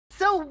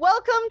So,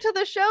 welcome to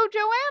the show,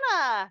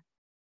 Joanna.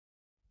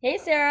 Hey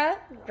Sarah,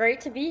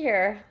 great to be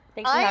here.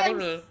 Thanks for I having am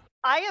me.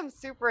 I am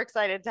super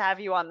excited to have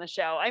you on the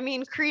show. I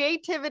mean,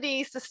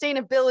 creativity,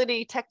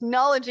 sustainability,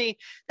 technology,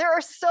 there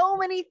are so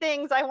many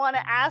things I want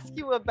to ask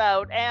you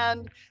about,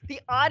 and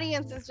the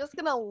audience is just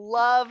going to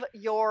love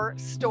your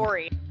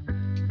story.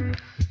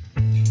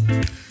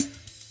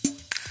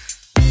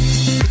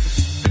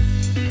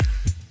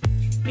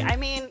 I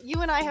mean,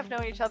 you and I have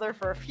known each other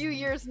for a few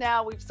years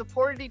now. We've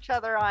supported each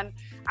other on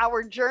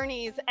our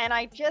journeys, and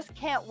I just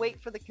can't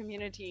wait for the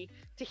community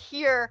to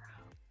hear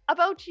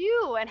about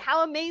you and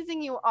how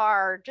amazing you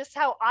are, just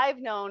how I've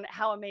known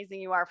how amazing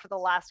you are for the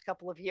last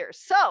couple of years.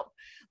 So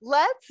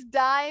let's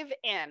dive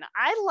in.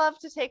 I love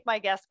to take my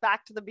guests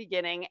back to the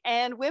beginning,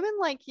 and women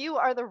like you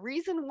are the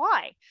reason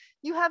why.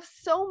 You have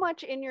so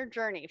much in your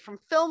journey, from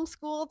film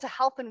school to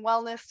health and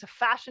wellness to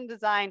fashion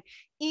design,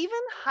 even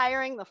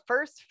hiring the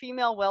first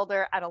female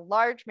welder at a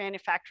large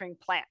manufacturing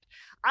plant.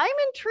 I'm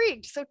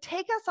intrigued. So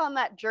take us on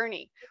that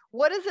journey.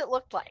 What does it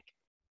look like?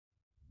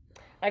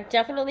 I've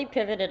definitely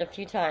pivoted a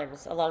few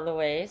times along the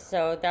way,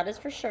 so that is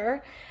for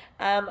sure.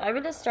 I'm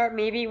going to start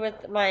maybe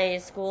with my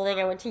schooling.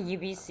 I went to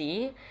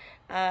UBC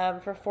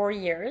for 4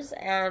 years,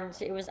 and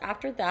it was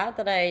after that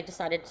that I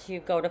decided to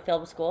go to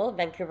film school,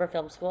 Vancouver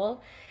Film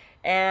School.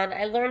 And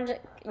I learned,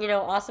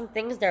 awesome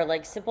things there,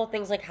 like simple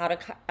things like how to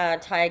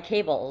tie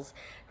cables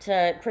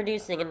to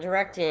producing and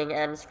directing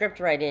and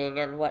script writing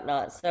and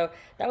whatnot. So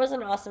that was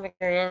an awesome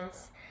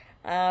experience.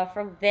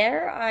 From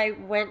there, I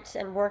went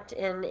and worked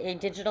in a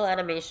digital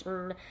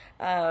animation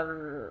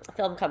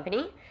film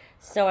company.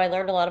 So I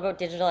learned a lot about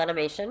digital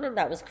animation, and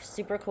that was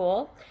super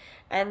cool.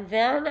 And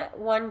then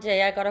one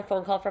day, I got a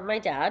phone call from my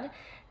dad,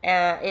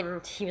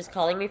 and he was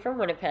calling me from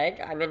Winnipeg.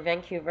 I'm in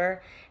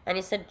Vancouver, and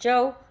he said,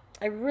 "Joe,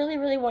 I really,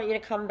 really want you to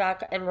come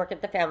back and work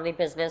at the family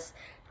business.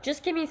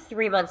 Just give me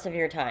 3 months of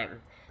your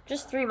time.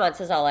 Just 3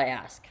 months is all I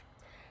ask."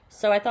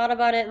 So I thought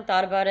about it and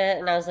thought about it,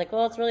 and I was like,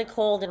 well, it's really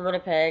cold in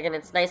Winnipeg, and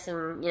it's nice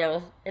in,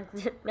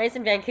 it's nice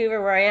in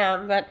Vancouver where I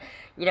am, but,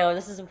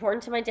 this is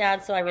important to my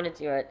dad, so I'm going to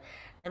do it.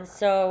 And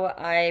so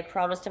I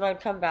promised him I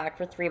would come back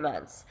for 3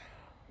 months.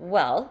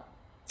 Well,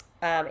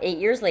 8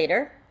 years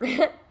later,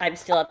 I'm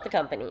still at the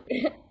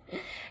company.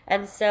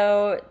 And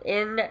so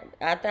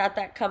at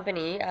that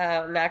company,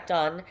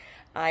 MacDon,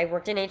 I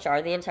worked in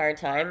HR the entire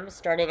time,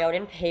 starting out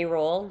in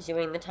payroll,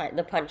 doing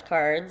the punch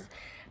cards,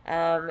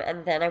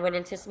 and then I went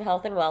into some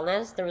health and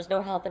wellness. There was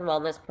no health and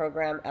wellness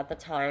program at the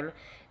time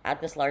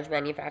at this large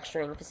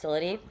manufacturing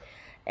facility.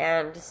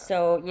 And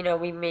so,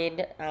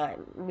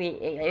 we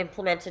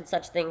implemented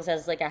such things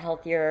as like a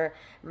healthier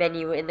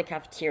menu in the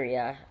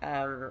cafeteria,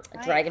 a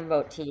Nice. dragon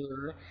boat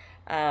team.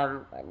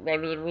 Um,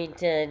 we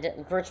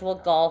did virtual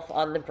golf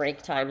on the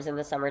break times in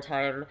the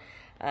summertime.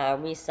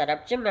 We set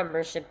up gym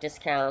membership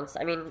discounts.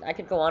 I mean, I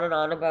could go on and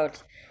on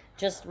about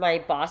just my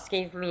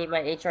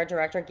HR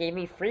director gave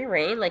me free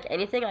reign, like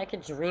anything I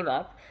could dream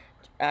up,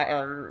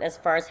 as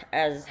far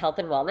as health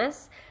and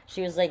wellness.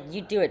 She was like,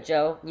 "You do it,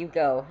 Joe. You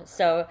go."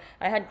 So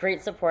I had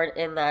great support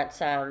in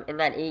that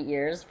 8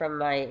 years from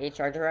my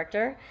HR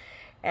director,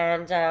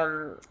 and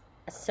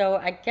so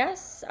I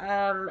guess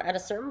at a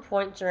certain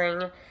point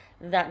during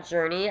that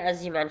journey,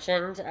 as you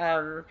mentioned,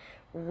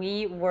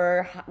 we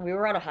were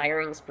on a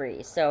hiring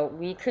spree, so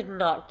we could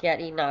not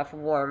get enough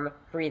warm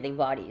breathing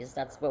bodies.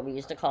 That's what we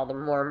used to call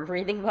them, warm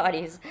breathing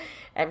bodies,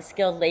 and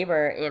skilled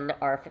labor in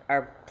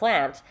our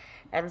plant.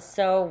 And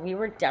so we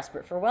were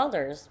desperate for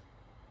welders.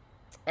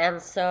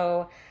 And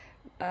so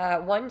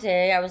one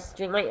day I was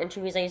doing my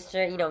interviews. I used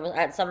to,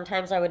 at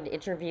sometimes I would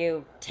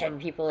interview 10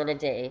 people in a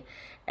day,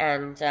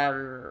 and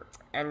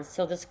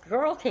so this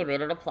girl came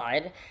in and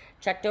applied,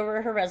 checked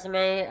over her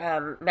resume,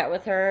 met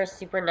with her,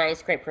 super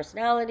nice, great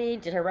personality,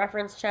 did her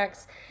reference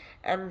checks,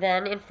 and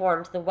then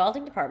informed the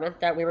welding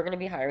department that we were going to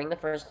be hiring the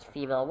first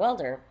female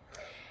welder.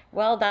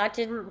 Well, that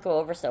didn't go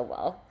over so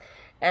well.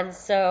 And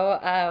so,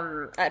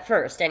 at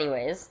first,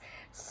 anyways,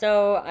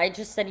 so I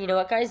just said, you know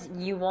what, guys,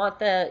 you want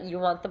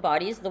the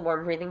bodies, the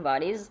warm breathing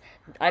bodies.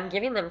 I'm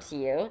giving them to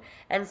you.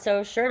 And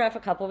so, sure enough, a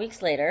couple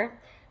weeks later,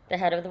 the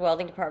head of the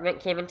welding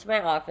department came into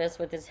my office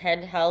with his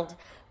head held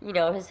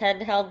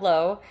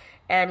low,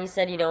 and he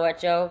said, you know what,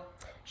 Joe,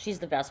 she's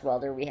the best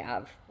welder we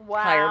have.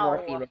 Hire more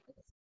Wow. females.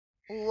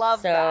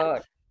 Love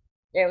that.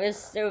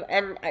 So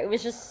it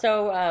was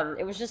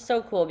just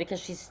so cool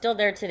because she's still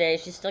there today.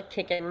 She's still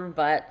kicking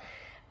butt.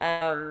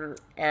 And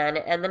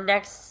the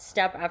next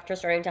step after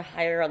starting to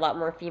hire a lot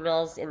more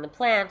females in the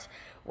plant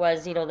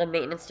was, the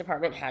maintenance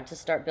department had to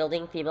start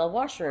building female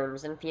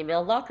washrooms and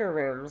female locker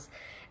rooms.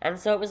 And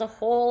so it was a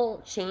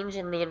whole change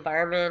in the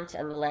environment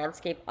and the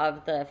landscape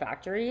of the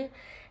factory.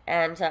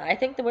 And I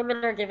think the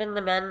women are giving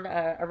the men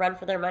a run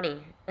for their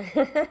money.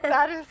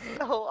 That is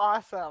so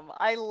awesome.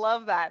 I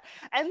love that.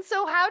 And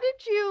so, how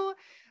did you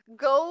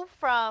go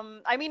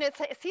from, I mean, it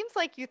seems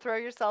like you throw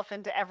yourself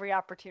into every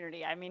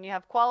opportunity. I mean, you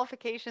have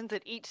qualifications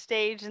at each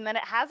stage, and then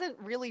it hasn't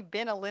really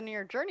been a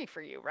linear journey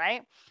for you,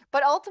 right?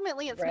 But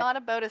ultimately, it's Right. not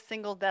about a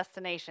single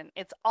destination.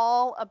 It's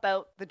all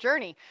about the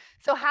journey.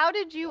 So how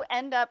did you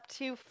end up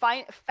to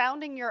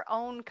founding your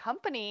own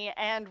company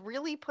and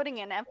really putting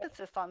an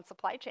emphasis on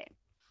supply chain?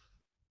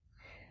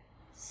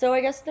 So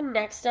I guess the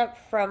next step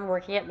from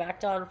working at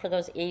MacDon for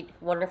those 8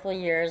 wonderful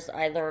years,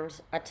 I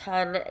learned a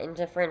ton in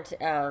different.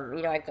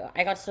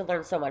 I got to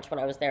learn so much when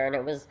I was there, and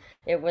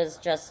it was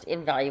just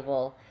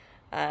invaluable.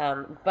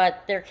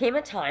 But there came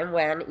a time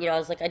when I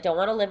was like, I don't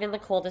want to live in the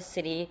coldest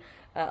city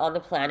on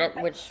the planet,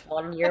 which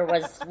one year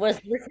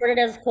was recorded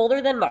as colder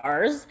than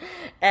Mars,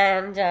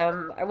 and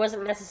I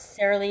wasn't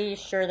necessarily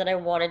sure that I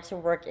wanted to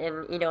work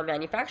in a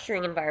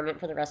manufacturing environment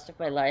for the rest of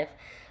my life.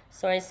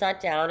 So I sat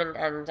down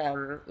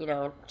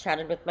and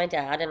chatted with my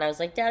dad, and I was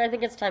like, Dad, I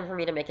think it's time for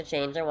me to make a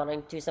change. I want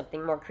to do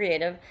something more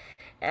creative.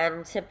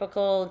 And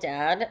typical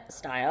dad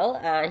style,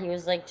 he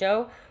was like,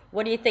 Joe,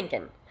 what are you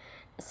thinking?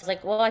 So I was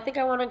like, well, I think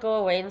I want to go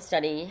away and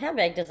study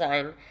handbag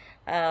design.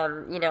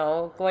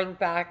 Going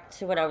back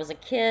to when I was a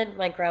kid,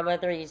 my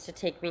grandmother used to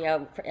take me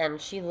out, and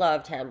she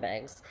loved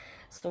handbags.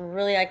 So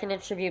really, I can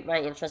attribute my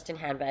interest in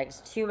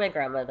handbags to my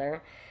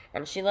grandmother.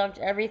 And she loved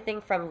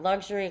everything from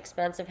luxury,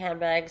 expensive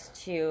handbags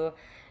to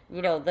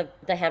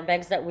the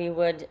handbags that we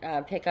would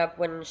pick up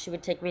when she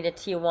would take me to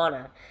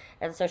Tijuana.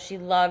 And so she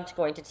loved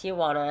going to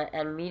Tijuana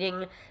and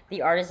meeting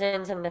the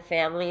artisans and the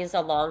families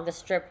along the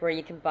strip where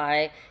you can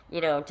buy,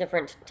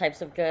 different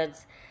types of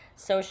goods.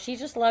 So she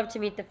just loved to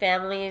meet the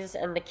families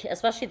and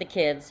especially the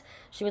kids.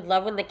 She would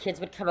love when the kids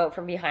would come out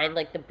from behind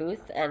like the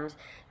booth and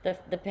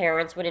the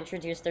parents would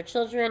introduce their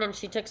children, and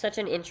she took such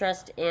an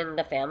interest in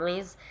the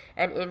families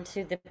and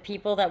into the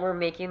people that were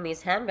making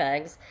these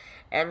handbags.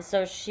 And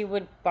so she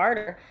would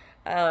barter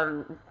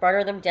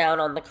them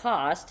down on the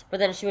cost, but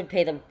then she would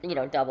pay them,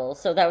 double.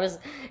 So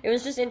it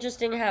was just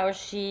interesting how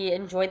she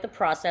enjoyed the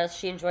process.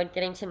 She enjoyed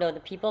getting to know the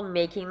people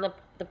making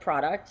the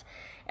product.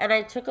 And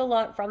I took a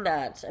lot from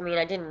that. I mean,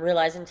 I didn't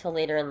realize until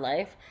later in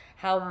life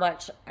how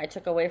much I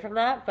took away from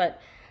that, but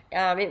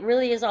it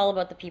really is all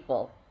about the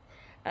people.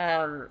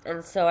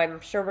 And so I'm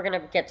sure we're going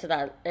to get to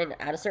that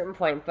at a certain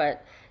point,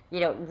 but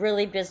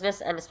really business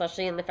and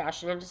especially in the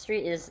fashion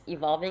industry is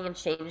evolving and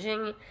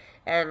changing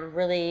and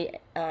really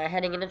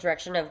heading in a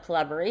direction of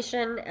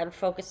collaboration and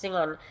focusing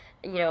on,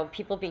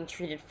 people being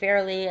treated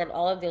fairly and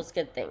all of those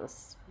good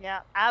things.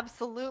 Yeah,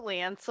 absolutely.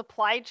 And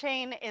supply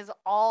chain is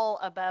all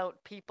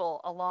about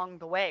people along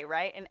the way,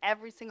 right? In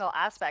every single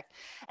aspect.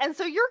 And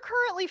so you're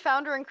currently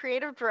founder and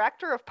creative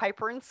director of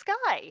Piper and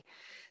Skye.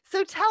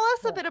 So tell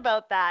us a bit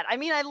about that. I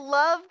mean, I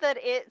love that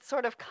it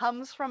sort of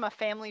comes from a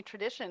family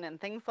tradition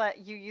and things that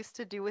you used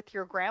to do with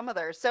your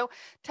grandmother. So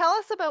tell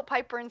us about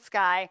Piper and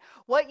Skye,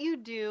 what you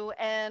do,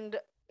 and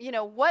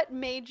what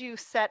made you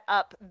set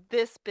up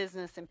this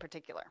business in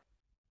particular.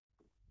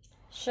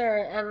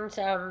 Sure, and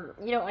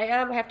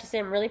I have to say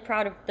I'm really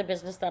proud of the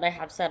business that I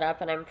have set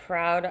up, and I'm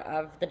proud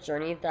of the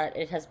journey that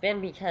it has been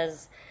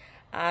because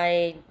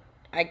I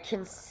I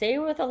can say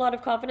with a lot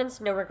of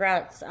confidence, no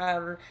regrets.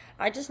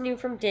 I just knew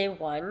from day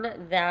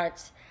one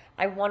that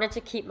I wanted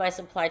to keep my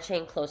supply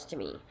chain close to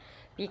me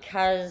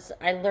because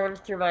I learned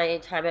through my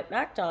time at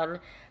MacDon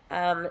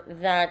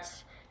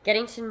that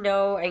getting to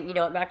know, at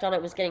MacDon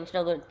it was getting to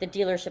know the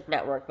dealership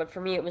network, but for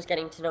me it was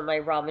getting to know my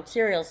raw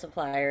material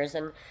suppliers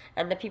and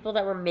the people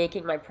that were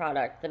making my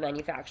product, the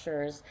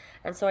manufacturers.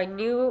 And so I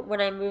knew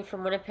when I moved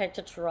from Winnipeg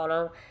to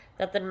Toronto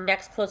that the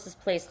next closest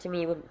place to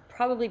me would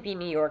probably be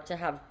New York to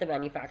have the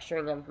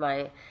manufacturing of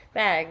my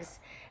bags.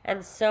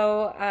 And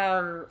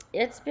so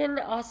it's been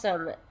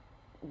awesome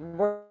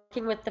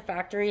working with the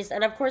factories,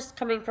 and of course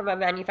coming from a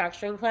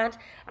manufacturing plant,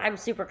 I'm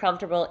super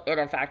comfortable in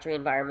a factory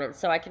environment,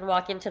 so I can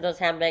walk into those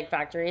handbag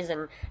factories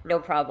and no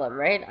problem,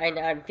 right?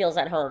 I feels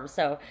at home.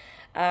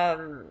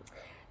 Um,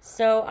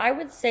 so I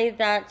would say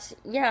that,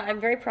 yeah,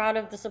 I'm very proud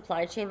of the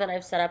supply chain that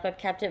I've set up. I've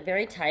kept it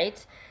very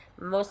tight.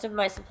 Most of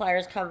my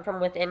suppliers come from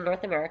within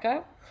North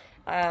America.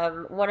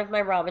 One of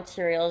my raw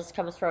materials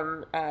comes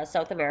from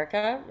South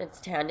America. It's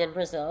tanned in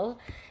Brazil,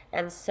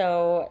 and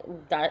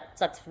so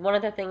that's one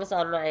of the things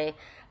on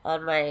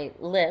my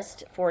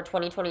list for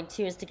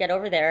 2022 is to get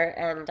over there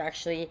and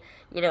actually,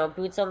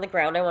 boots on the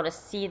ground. I want to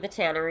see the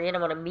tannery and I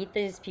want to meet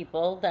these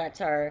people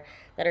that are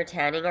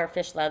tanning our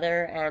fish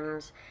leather,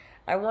 and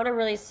I want to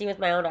really see with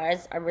my own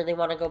eyes. I really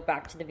want to go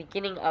back to the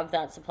beginning of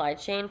that supply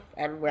chain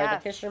and where Yes. how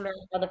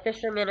the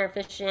fishermen are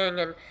fishing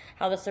and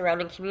how the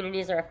surrounding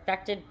communities are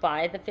affected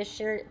by the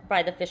fisheries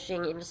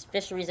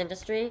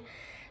industry.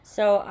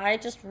 So I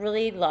just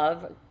really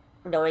love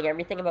knowing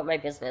everything about my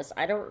business.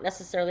 I don't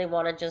necessarily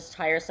want to just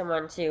hire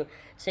someone to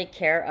take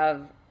care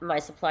of my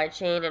supply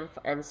chain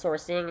and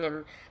sourcing,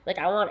 and like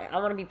I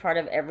want to be part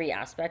of every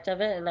aspect of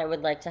it, and I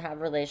would like to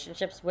have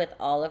relationships with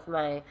all of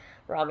my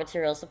raw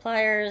material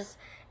suppliers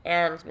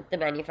and the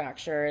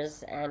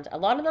manufacturers, and a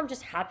lot of them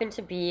just happen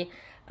to be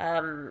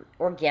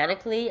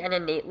organically and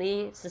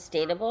innately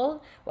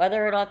sustainable,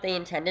 whether or not they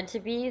intended to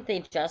be.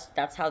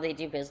 That's how they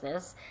do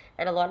business,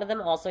 and a lot of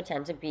them also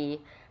tend to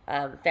be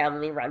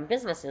family-run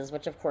businesses,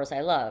 which of course I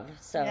love.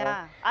 So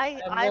Yeah,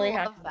 I I'm I really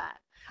happy. love that.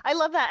 I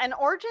love that. And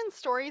origin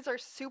stories are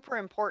super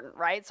important,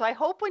 right? So I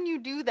hope when you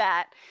do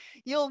that,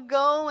 you'll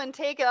go and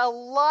take a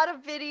lot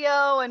of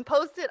video and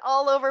post it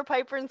all over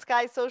Piper and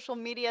Sky social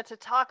media to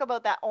talk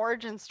about that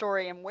origin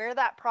story and where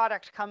that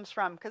product comes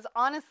from. Because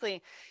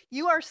honestly,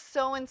 you are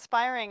so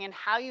inspiring in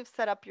how you've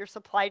set up your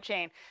supply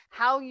chain,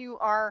 how you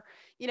are,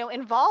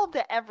 involved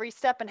at every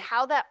step, and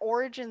how that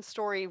origin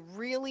story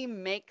really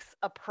makes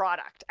a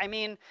product. I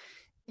mean,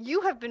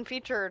 you have been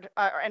featured,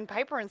 and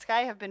Piper and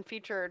Sky have been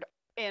featured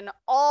in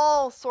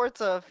all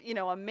sorts of,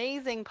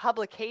 amazing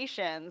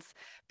publications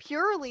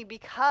purely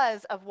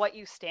because of what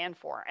you stand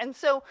for. And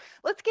so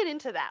let's get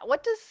into that.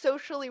 What does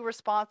socially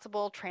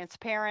responsible,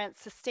 transparent,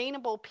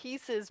 sustainable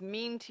pieces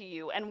mean to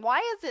you? And why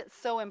is it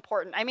so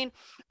important? I mean,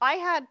 I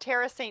had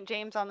Tara St.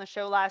 James on the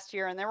show last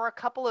year, and there were a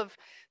couple of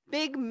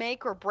big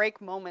make or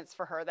break moments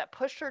for her that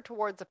pushed her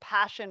towards a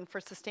passion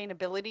for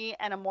sustainability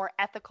and a more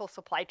ethical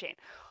supply chain.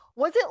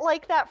 Was it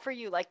like that for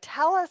you? Like,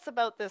 tell us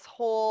about this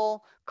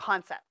whole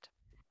concept.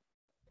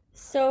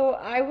 So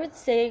I would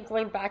say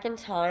going back in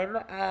time,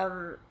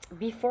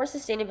 before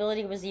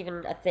sustainability was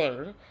even a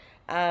thing,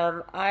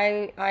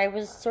 I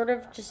was sort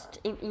of just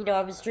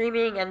I was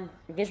dreaming and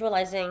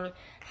visualizing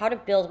how to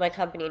build my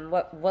company and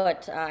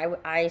what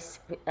I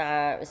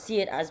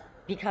see it as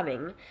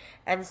becoming,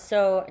 and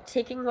so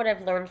taking what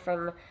I've learned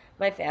from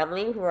my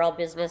family, who are all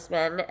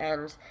businessmen,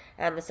 and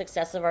the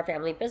success of our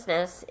family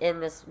business in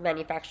this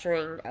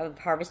manufacturing of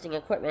harvesting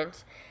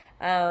equipment,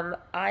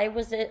 I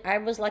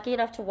was lucky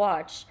enough to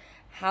watch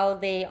how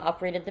they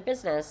operated the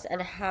business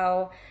and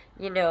how,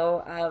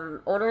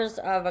 owners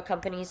of a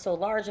company so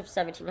large of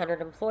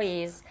 1,700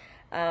 employees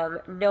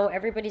know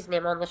everybody's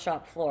name on the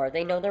shop floor.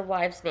 They know their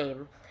wife's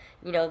name.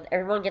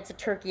 Everyone gets a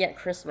turkey at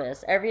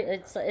Christmas.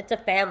 It's a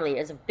family.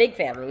 It's a big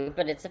family,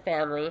 but it's a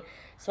family.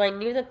 So I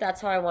knew that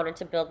that's how I wanted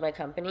to build my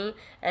company,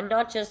 and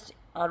not just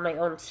on my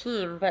own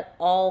team, but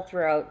all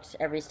throughout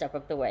every step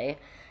of the way.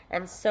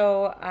 And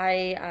so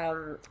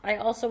I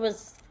also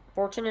was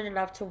fortunate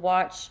enough to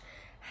watch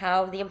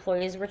how the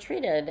employees were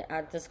treated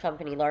at this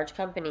company, large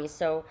company.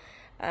 So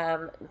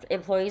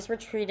employees were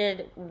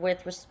treated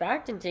with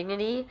respect and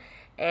dignity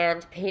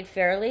and paid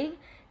fairly,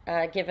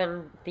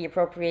 given the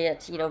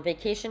appropriate,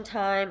 vacation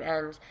time.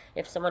 And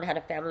if someone had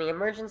a family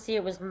emergency,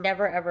 it was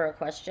never ever a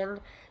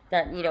question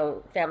that,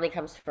 family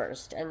comes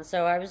first. And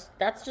so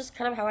that's just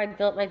kind of how I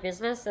built my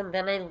business. And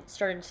then I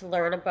started to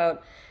learn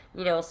about,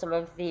 some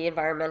of the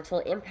environmental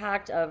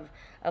impact of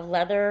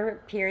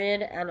leather,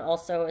 period, and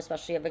also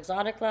especially of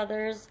exotic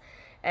leathers.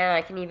 And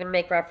I can even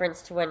make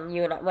reference to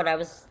when I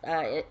was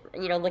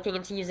looking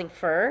into using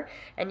fur,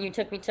 and you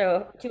took me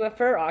to a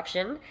fur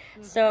auction.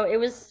 So Mhm. it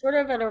was sort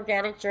of an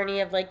organic journey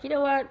of like,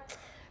 what,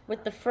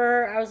 with the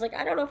fur, I was like,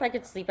 I don't know if I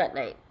could sleep at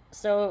night.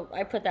 So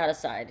I put that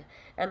aside.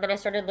 And then I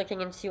started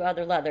looking into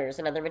other leathers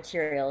and other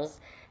materials,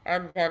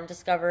 and then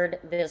discovered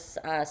this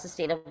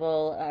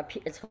sustainable,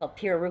 it's called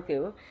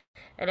Pirarucu,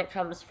 and it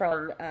comes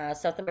from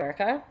South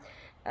America,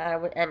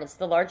 and it's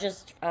the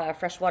largest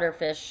freshwater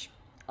fish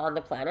on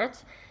the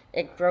planet.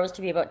 It grows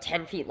to be about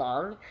 10 feet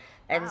long,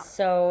 and Wow.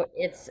 so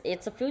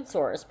it's a food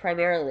source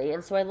primarily,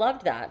 and so I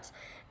loved that.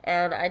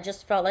 And I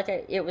just felt like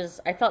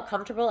I felt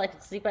comfortable. I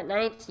could sleep at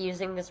night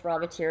using this raw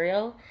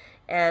material,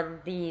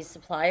 and the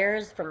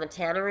suppliers from the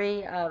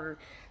tannery.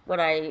 When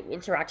I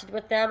interacted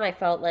with them, I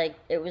felt like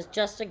it was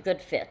just a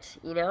good fit.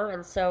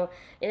 And so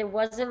it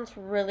wasn't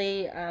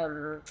really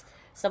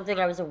something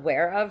I was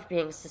aware of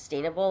being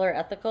sustainable or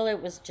ethical.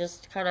 It was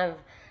just kind of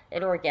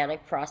an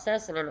organic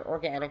process and an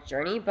organic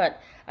journey. But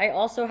I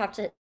also have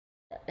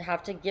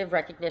to give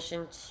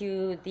recognition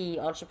to the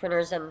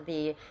entrepreneurs and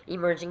the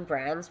emerging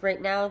brands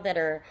right now that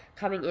are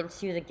coming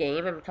into the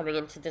game and coming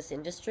into this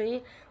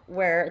industry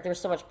where there's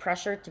so much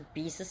pressure to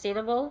be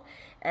sustainable.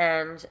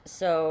 And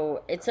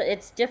so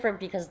it's different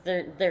because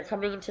they're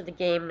coming into the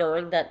game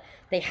knowing that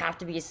they have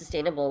to be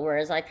sustainable,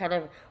 whereas I kind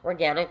of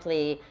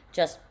organically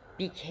just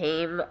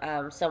became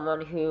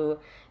someone who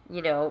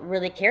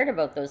really cared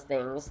about those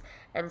things.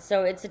 And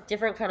so it's a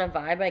different kind of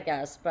vibe, I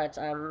guess. But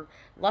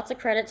lots of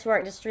credit to our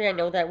industry. I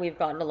know that we've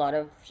gotten a lot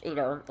of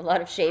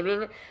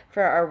shaming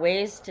for our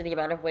waste, to the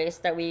amount of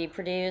waste that we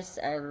produce.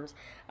 And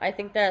I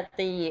think that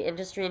the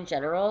industry in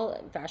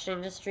general, fashion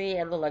industry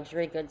and the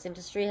luxury goods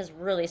industry, has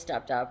really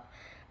stepped up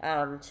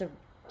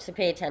to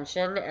pay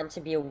attention and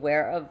to be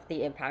aware of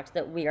the impact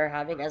that we are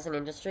having as an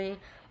industry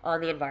on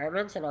the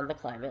environment and on the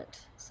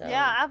climate.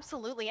 Yeah, So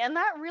absolutely. And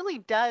that really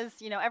does,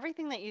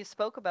 everything that you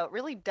spoke about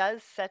really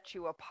does set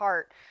you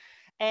apart.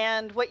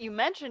 And what you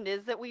mentioned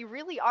is that we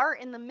really are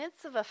in the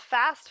midst of a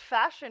fast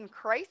fashion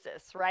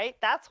crisis, right?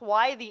 That's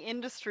why the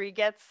industry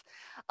gets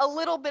a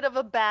little bit of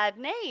a bad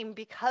name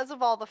because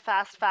of all the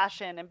fast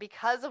fashion and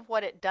because of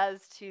what it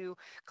does to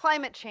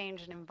climate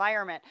change and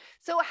environment.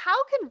 So,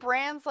 how can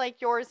brands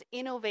like yours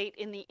innovate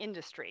in the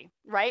industry,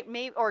 right?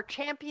 Maybe, or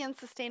champion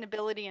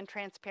sustainability and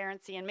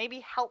transparency and maybe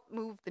help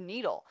move the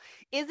needle?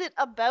 Is it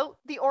about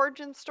the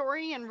origin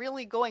story and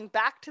really going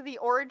back to the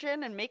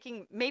origin and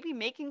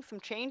making some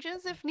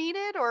changes if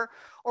needed, or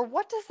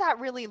what does that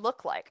really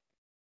look like?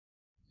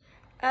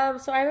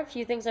 So I have a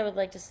few things I would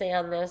like to say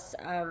on this.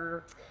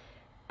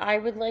 I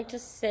would like to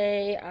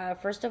say,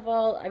 first of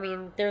all, I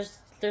mean, there's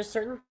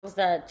certain things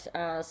that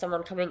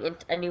someone coming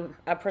in,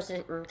 a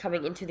person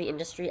coming into the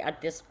industry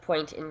at this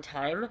point in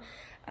time,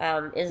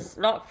 is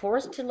not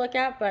forced to look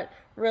at, but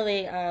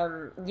really,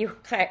 you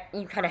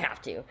kind of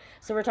have to.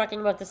 So we're talking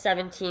about the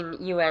 17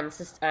 UN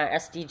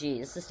SDGs,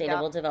 Yeah.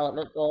 Sustainable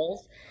Development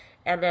Goals,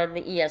 and then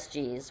the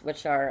ESGs,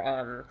 which are,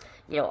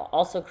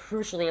 also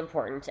crucially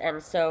important.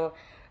 And so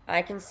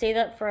I can say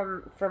that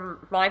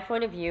from my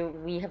point of view,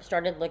 we have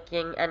started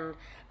looking, and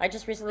I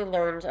just recently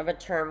learned of a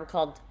term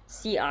called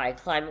CI,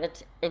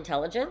 climate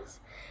intelligence.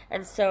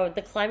 And so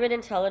the climate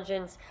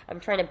intelligence I'm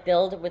trying to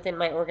build within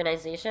my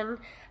organization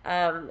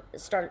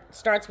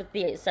starts with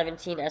the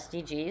 17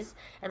 SDGs.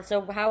 And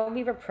so how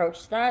we've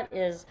approached that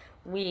is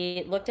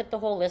we looked at the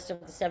whole list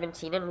of the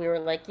 17 and we were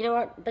like, you know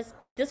what,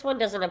 this one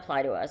doesn't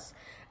apply to us.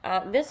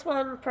 This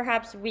one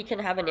perhaps we can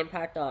have an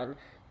impact on,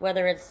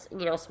 whether it's,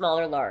 small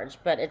or large,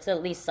 but it's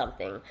at least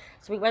something.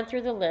 So we went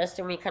through the list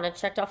and we kind of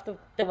checked off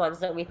the ones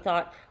that we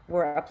thought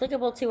were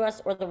applicable to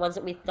us, or the ones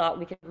that we thought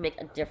we could make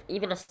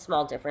even a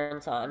small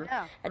difference on,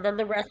 Yeah. and then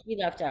the rest we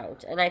left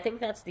out. And I think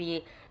that's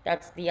the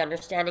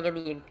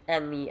understanding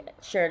and the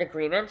shared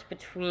agreement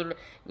between,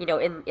 in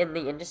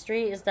the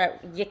industry, is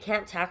that you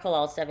can't tackle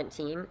all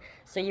 17.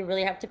 So you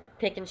really have to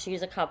pick and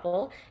choose a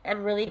couple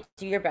and really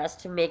do your best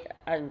to make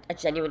a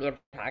genuine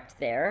impact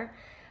there.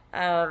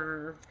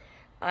 Um,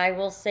 I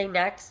will say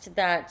next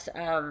that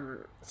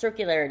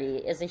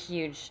circularity is a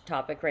huge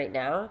topic right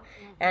now,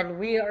 Hmm. and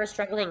we are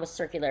struggling with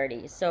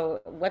circularity.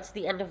 So, what's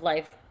the end of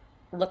life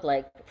look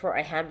like for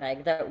a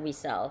handbag that we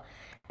sell?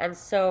 And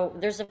so,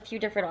 there's a few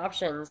different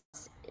options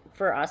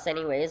for us,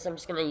 anyways. I'm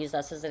just going to use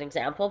us as an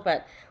example,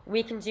 but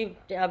we can do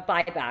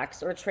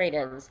buybacks or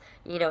trade-ins,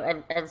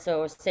 and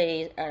so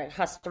say a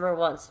customer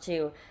wants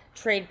to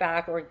trade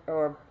back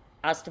or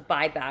us to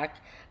buy back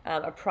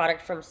a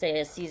product from, say,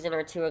 a season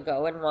or two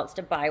ago and wants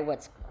to buy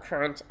what's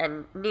current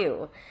and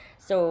new.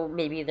 So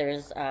maybe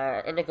there's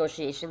a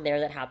negotiation there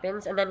that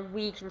happens, and then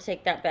we can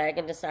take that bag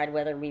and decide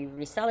whether we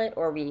resell it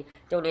or we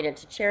donate it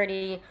to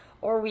charity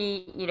or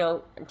we,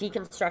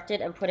 deconstruct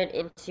it and put it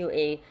into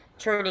a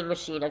churning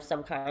machine of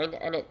some kind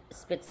and it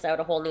spits out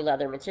a whole new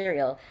leather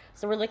material.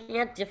 So we're looking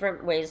at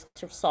different ways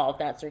to solve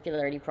that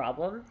circularity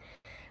problem.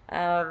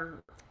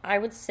 Um, I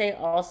would say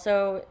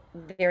also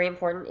very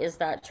important is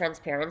that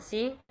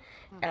transparency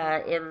Hmm.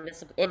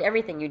 in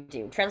everything you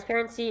do.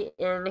 Transparency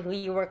in who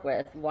you work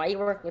with, why you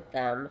work with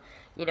them,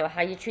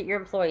 how you treat your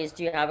employees.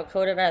 Do you have a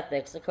code of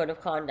ethics, a code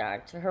of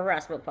conduct, a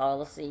harassment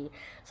policy?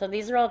 So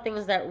these are all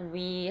things that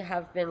we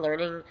have been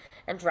learning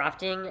and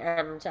drafting,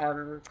 and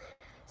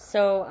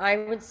so I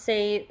would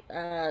say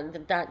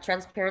that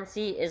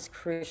transparency is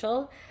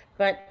crucial.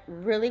 But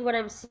really, what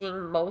I'm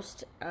seeing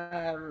most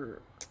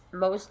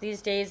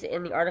these days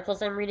in the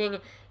articles I'm reading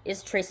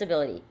is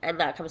traceability, and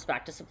that comes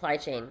back to supply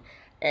chain,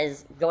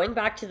 as going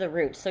back to the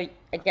root. So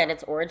again,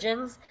 it's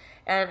origins,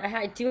 and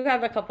I do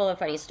have a couple of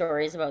funny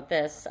stories about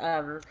this.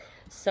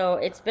 So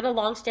it's been a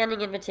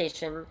long-standing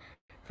invitation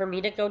for me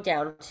to go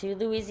down to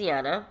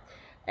Louisiana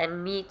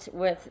and meet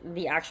with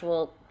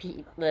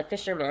the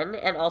fishermen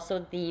and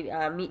also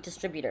the meat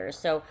distributors.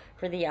 So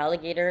for the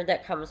alligator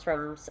that comes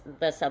from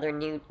the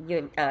southern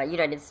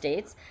United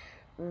States,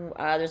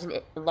 there's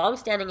a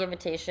long-standing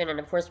invitation, and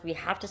of course we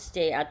have to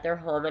stay at their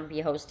home and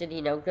be hosted.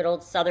 Good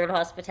old Southern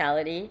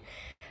hospitality,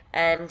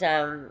 and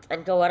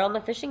go out on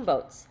the fishing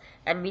boats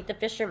and meet the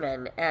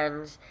fishermen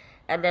and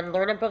then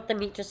learn about the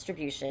meat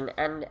distribution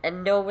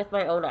and know with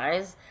my own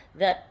eyes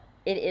that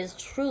it is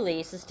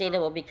truly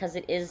sustainable because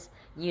it is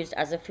used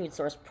as a food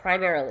source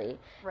primarily,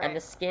 and Right. the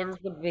skins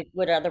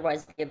would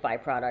otherwise be a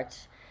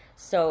byproduct.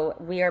 So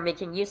we are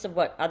making use of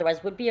what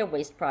otherwise would be a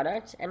waste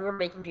product, and we're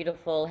making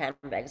beautiful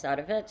handbags out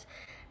of it.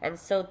 And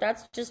so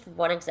that's just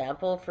one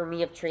example for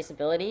me of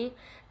traceability.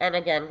 And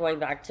again, going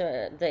back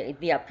to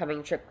the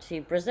upcoming trip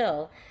to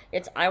Brazil,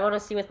 it's I want to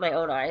see with my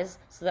own eyes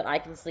so that I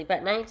can sleep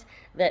at night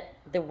that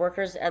the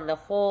workers and the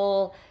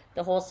whole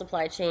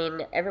supply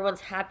chain,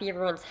 everyone's happy,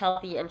 everyone's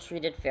healthy and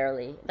treated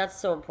fairly. That's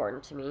so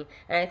important to me.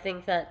 And I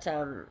think that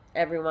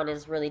everyone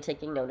is really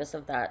taking notice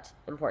of that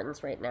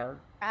importance right now.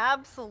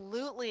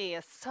 Absolutely.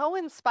 It's so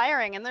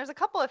inspiring. And there's a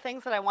couple of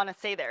things that I want to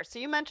say there. So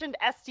you mentioned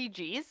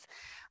SDGs.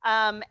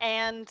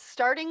 and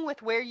starting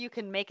with where you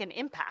can make an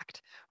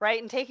impact,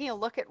 right? And taking a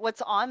look at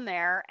what's on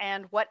there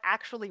and what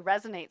actually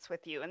resonates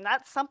with you. And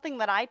that's something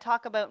that I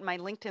talk about in my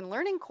LinkedIn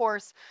Learning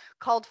course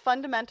called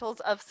Fundamentals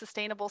of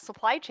Sustainable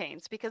Supply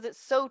Chains, because it's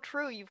so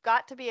true. You've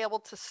got to be able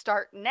to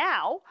start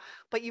now,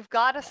 but you've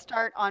got to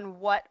start on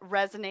what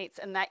resonates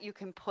and that you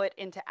can put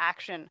into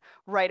action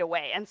right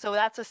away. And so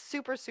that's a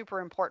super, super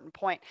important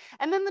point.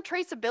 And then the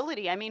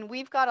traceability. I mean,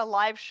 we've got a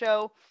live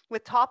show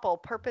with Topple,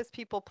 Purpose,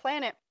 People,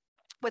 Planet,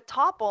 with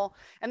Topple,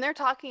 and they're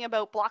talking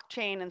about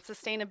blockchain and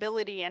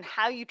sustainability and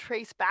how you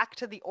trace back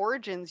to the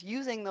origins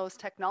using those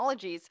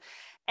technologies.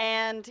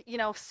 And, you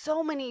know,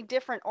 so many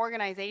different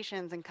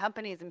organizations and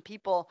companies and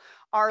people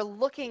are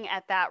looking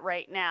at that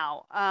right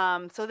now,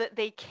 so that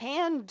they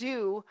can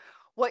do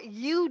what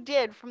you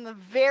did from the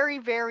very,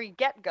 very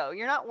get go.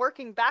 You're not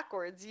working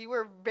backwards. You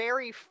were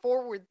very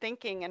forward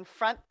thinking and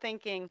front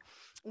thinking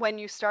when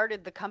you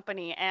started the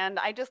company. And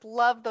I just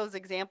love those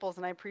examples,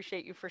 and I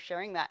appreciate you for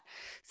sharing that.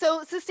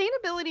 So,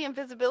 sustainability and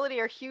visibility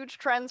are huge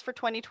trends for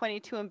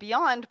 2022 and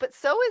beyond, but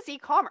so is e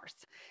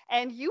commerce.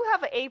 And you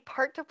have a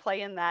part to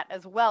play in that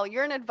as well.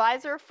 You're an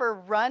advisor for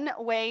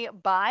Runway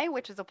Buy,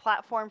 which is a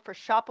platform for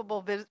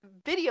shoppable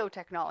video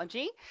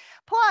technology.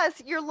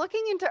 Plus, you're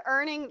looking into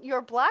earning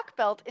your black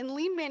belt in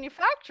lean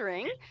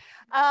manufacturing.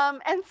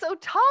 And so,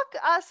 talk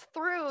us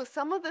through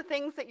some of the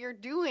things that you're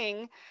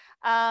doing,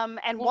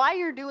 and why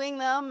you're doing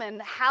them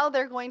and how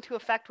they're going to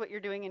affect what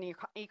you're doing in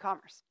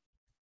e-commerce.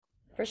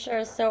 For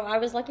sure. So I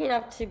was lucky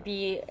enough to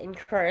be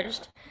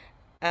encouraged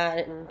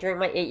during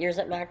my 8 years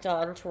at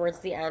MacDon towards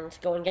the end to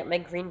go and get my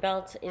green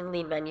belt in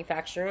lean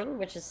manufacturing,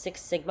 which is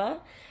Six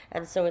Sigma.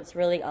 And so it's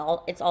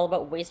all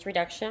about waste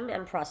reduction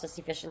and process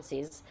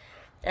efficiencies.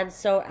 And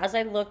so as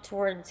I look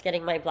towards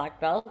getting my black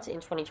belt in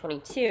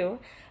 2022,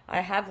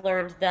 I have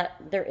learned that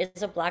there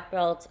is a black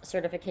belt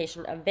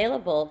certification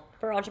available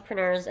for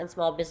entrepreneurs and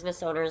small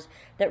business owners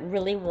that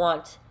really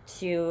want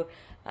to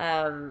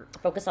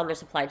focus on their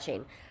supply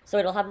chain. So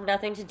it'll have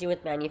nothing to do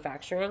with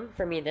manufacturing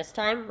for me this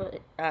time.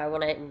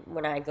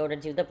 When I go to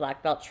do the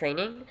black belt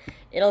training,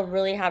 it'll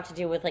really have to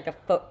do with like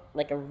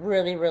a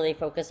really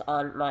focus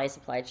on my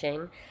supply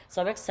chain. So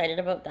I'm excited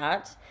about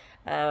that.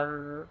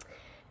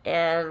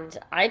 And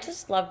I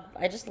just love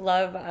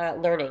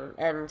learning,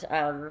 and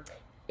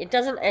it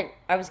doesn't.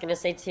 I was gonna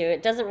say too,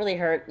 it doesn't really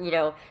hurt,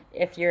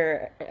 if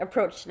you're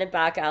approached in a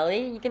back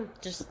alley, you can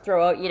just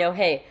throw out,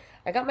 hey,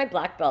 I got my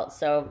black belt,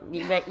 so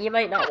you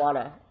might not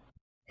wanna.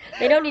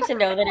 They don't need to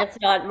know that it's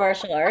not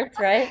martial arts,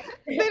 right?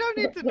 They don't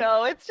need to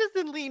know. It's just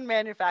in lean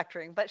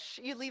manufacturing, but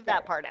you leave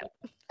that part out.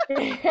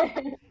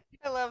 Yeah.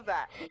 I love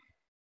that.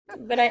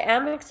 But I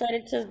am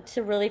excited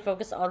to really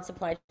focus on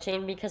supply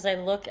chain because I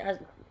look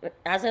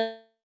as a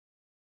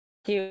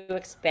to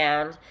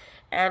expand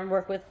and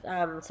work with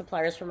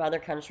suppliers from other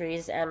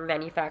countries and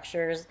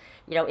manufacturers,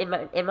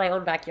 in my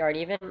own backyard,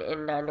 even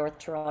in North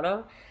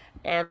Toronto.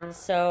 And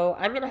so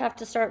I'm gonna have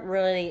to start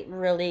really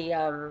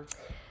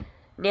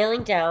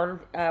nailing down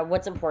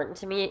what's important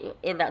to me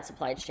in that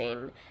supply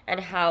chain and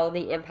how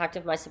the impact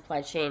of my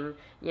supply chain,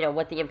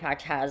 what the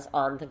impact has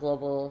on the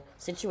global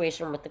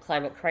situation with the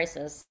climate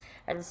crisis.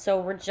 And so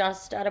we're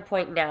just at a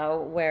point now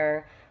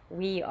where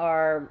we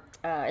are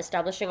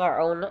establishing our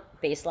own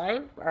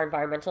baseline, our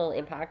environmental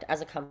impact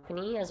as a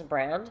company, as a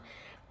brand.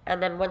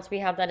 And then once we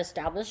have that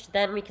established,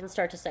 then we can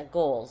start to set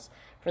goals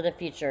for the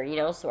future,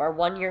 So our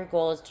 1 year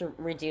goal is to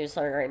reduce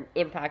our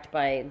impact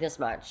by this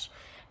much.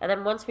 And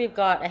then once we've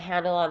got a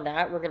handle on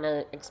that, we're going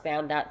to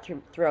expand that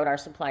throughout our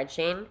supply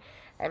chain.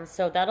 And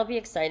so that'll be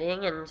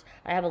exciting, and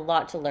I have a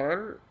lot to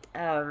learn.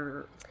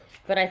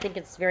 But I think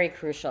it's very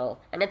crucial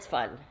and it's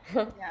fun.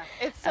 Yeah,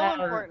 it's so Um,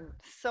 important.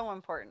 So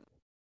important.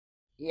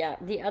 yeah,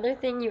 the other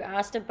thing you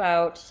asked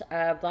about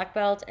black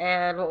belt,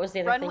 and what was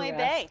the other thing Runway you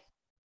Bay. asked?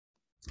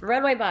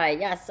 Runway by,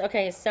 yes.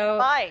 Okay, so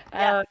Bye.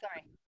 Yes, uh,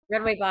 sorry.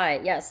 runway by,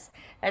 yes.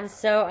 And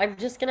so I'm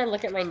just gonna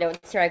look at my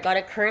notes here. I got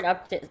a current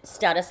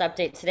status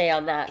update today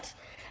on that.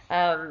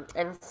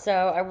 And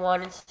so I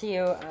wanted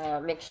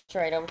to make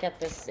sure I don't get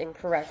this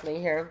incorrectly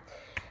here.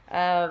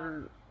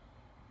 Um,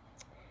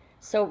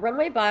 so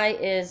Runway Buy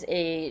is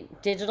a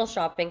digital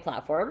shopping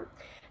platform,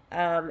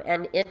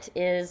 and it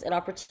is an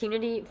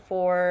opportunity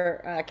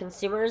for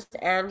consumers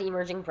and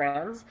emerging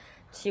brands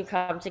to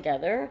come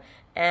together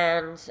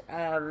and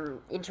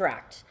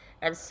interact.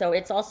 And so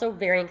it's also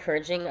very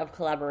encouraging of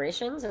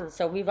collaborations. And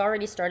so we've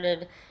already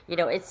started,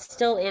 it's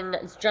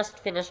just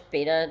finished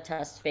beta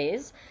test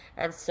phase.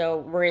 And so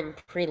we're in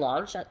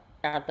pre-launch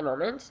at the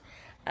moment.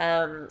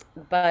 Um,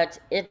 but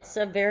it's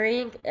a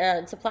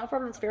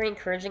platform that's very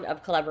encouraging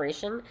of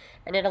collaboration,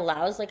 and it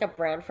allows like a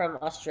brand from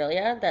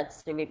Australia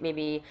that's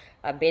maybe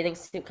a bathing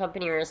suit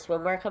company or a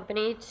swimwear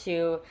company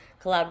to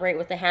collaborate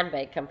with a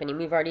handbag company.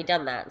 We've already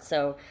done that,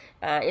 so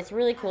it's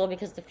really cool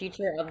because the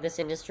future of this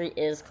industry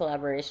is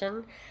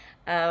collaboration.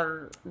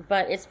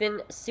 But it's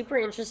been super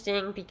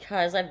interesting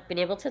because I've been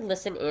able to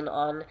listen in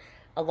on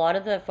a lot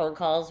of the phone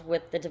calls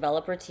with the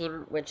developer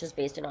team, which is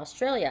based in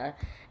Australia.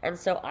 And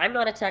so I'm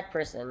not a tech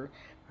person,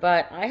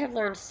 but I have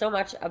learned so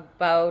much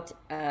about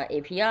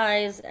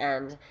APIs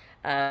and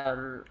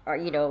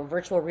or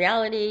virtual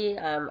reality,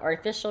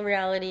 artificial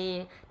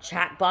reality,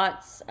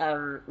 chatbots.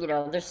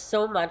 There's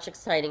so much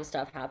exciting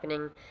stuff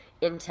happening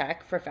in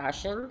tech for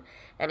fashion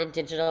and in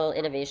digital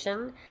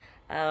innovation.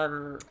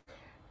 Um,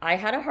 I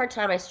had a hard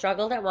time. I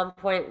struggled at one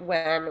point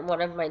when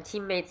one of my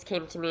teammates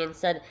came to me and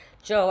said,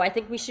 "Joe, I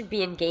think we should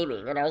be in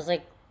gaming." And I was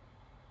like,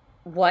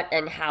 "What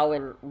and how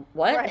and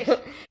Right.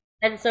 what?"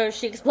 And so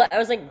she explained, I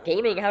was like,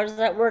 "Gaming, how does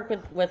that work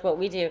with what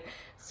we do?"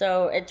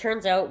 So it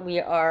turns out we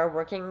are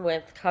working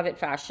with Covet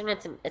Fashion.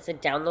 It's a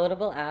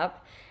downloadable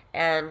app,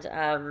 and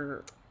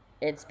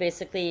it's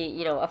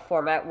basically, a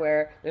format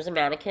where there's a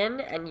mannequin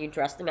and you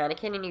dress the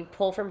mannequin and you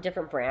pull from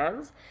different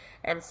brands.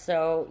 And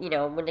so,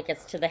 when it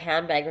gets to the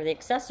handbag or the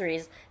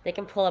accessories, they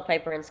can pull a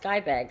Piper and Skye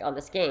bag on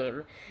this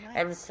game.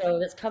 And Nice. so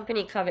this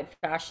company, Covet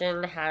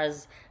Fashion,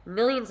 has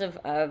millions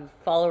of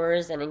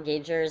followers and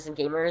engagers and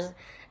gamers.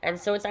 And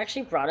so it's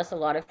actually brought us a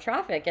lot of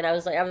traffic. And I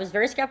was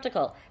very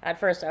skeptical at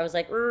first. I was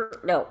like,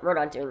 no, we're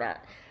not doing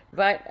that.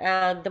 But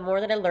the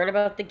more that I learn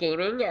about the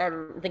gaming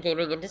and the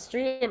gaming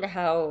industry and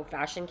how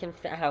fashion can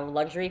fit, how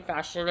luxury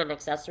fashion and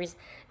accessories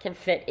can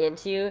fit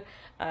into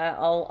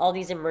all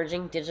these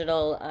emerging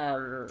digital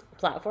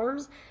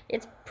platforms,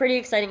 it's pretty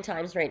exciting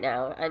times right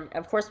now. And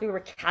of course, we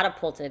were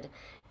catapulted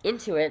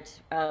into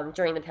it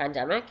during the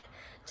pandemic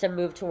to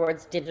move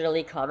towards digital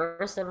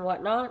e-commerce and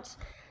whatnot.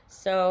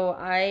 So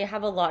I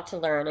have a lot to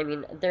learn. I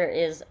mean, there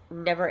is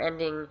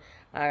never-ending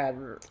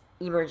um,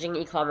 emerging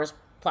e-commerce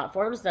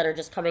platforms that are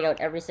just coming out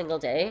every single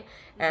day.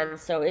 Mhm. And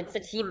so it's a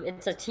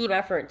team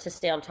effort to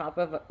stay on top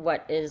of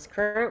what is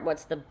current,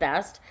 what's the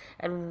best,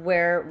 and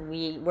where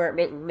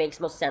it makes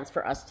most sense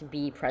for us to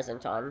be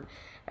present on.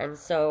 And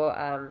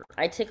so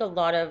I take a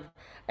lot of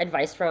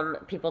advice from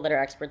people that are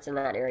experts in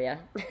that area.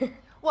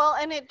 Well,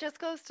 and it just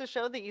goes to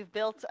show that you've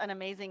built an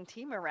amazing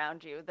team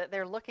around you, that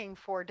they're looking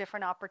for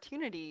different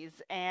opportunities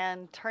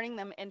and turning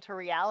them into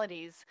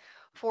realities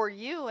for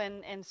you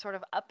and sort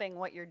of upping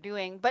what you're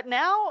doing. But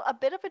now a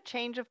bit of a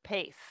change of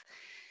pace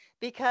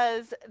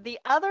because the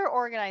other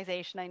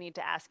organization I need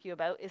to ask you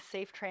about is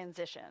Safe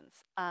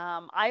Transitions.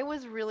 I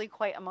was really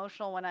quite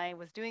emotional when I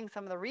was doing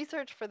some of the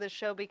research for this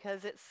show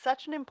because it's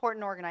such an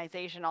important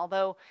organization,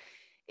 although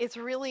it's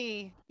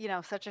really,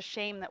 such a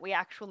shame that we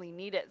actually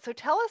need it. So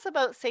tell us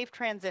about Safe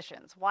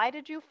Transitions. Why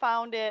did you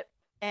found it?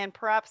 And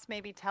perhaps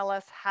maybe tell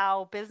us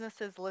how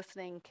businesses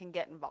listening can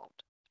get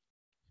involved.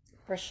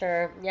 For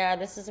sure. Yeah,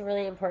 this is a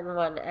really important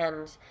one.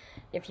 And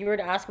if you were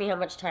to ask me how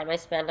much time I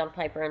spend on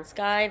Piper and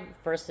Sky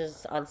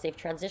versus on Safe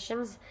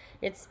Transitions,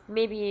 it's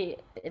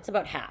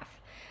about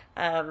half.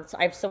 So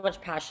I have so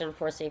much passion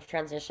for Safe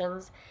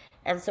Transitions.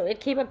 And so it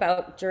came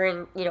about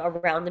during,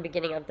 around the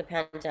beginning of the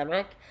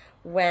pandemic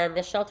when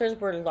the shelters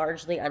were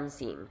largely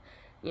unseen,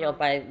 Mm,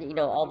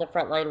 by, all the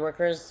frontline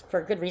workers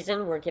for good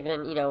reason. Were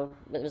given,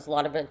 there was a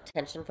lot of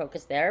attention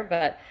focused there.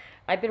 But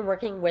I've been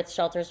working with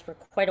shelters for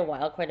quite a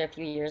while, quite a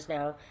few years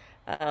now,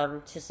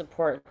 to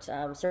support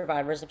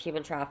survivors of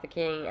human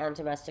trafficking and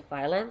domestic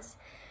violence.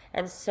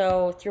 And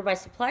so through my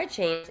supply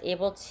chain, I was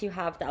able to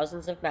have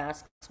thousands of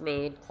masks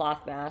made,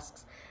 cloth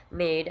masks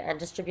made and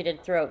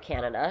distributed throughout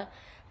Canada.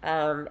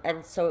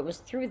 And so it was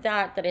through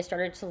that I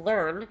started to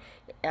learn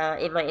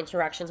in my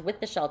interactions with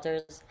the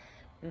shelters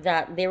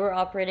that they were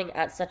operating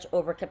at such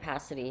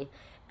overcapacity,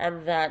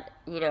 and that,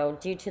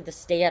 due to the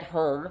stay at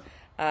home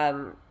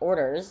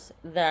orders,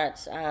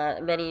 that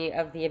many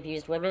of the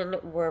abused women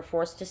were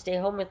forced to stay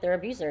home with their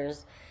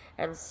abusers.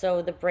 And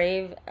so the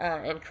brave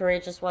and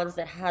courageous ones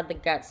that had the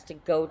guts to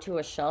go to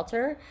a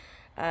shelter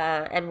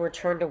and were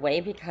turned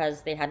away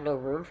because they had no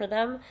room for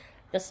them,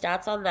 the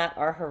stats on that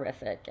are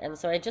horrific. And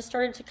so I just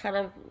started to kind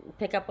of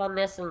pick up on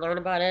this and learn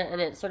about it, and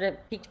it sort of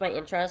piqued my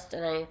interest.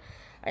 And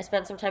I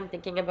spent some time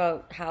thinking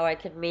about how I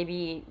could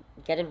maybe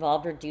get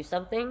involved or do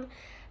something.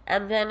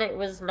 And then it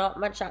was not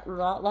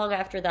long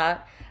after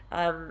that,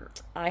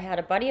 I had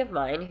a buddy of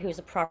mine who's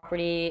a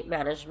property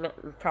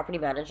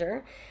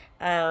manager.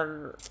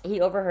 He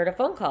overheard a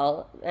phone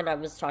call, and I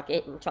was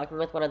talking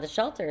with one of the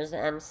shelters,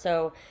 and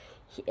so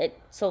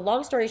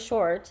long story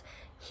short,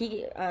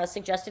 he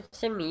suggested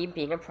to me,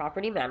 being a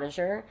property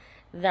manager,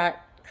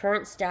 that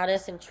current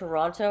status in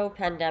Toronto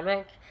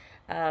pandemic,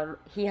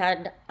 he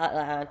had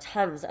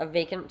tons of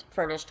vacant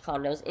furnished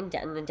condos in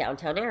the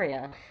downtown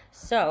area.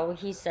 So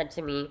he said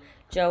to me,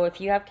 "Joe,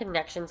 if you have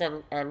connections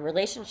and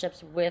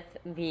relationships with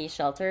the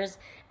shelters,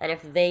 and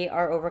if they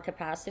are over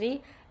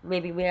capacity,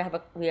 maybe we have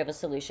a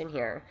solution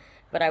here.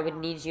 But I would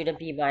wow. need you to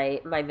be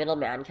my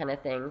middleman kind of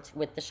thing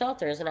with the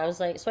shelters." And I was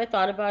like, so I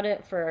thought about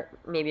it for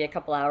maybe a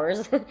couple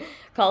hours,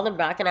 called him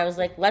back, and I was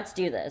like, "Let's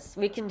do this.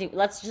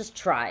 Let's just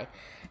try."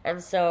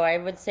 And so I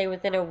would say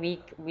within a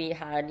week we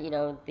had, the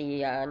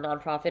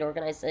nonprofit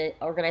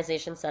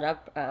organization set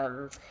up,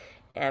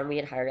 and we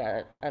had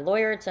hired a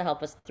lawyer to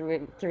help us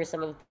through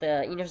some of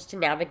the, just to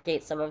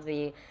navigate some of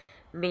the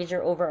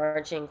major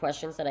overarching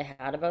questions that I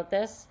had about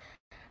this.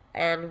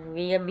 And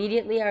we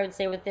immediately, I would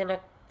say within a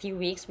few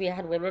weeks, we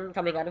had women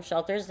coming out of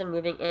shelters and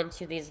moving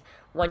into these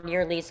 1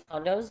 year lease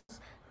condos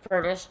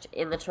furnished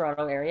in the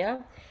Toronto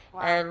area.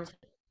 Wow. And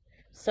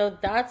So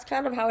that's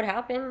kind of how it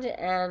happened,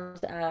 and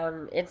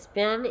it's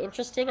been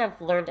interesting.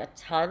 I've learned a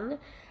ton.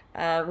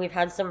 We've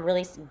had some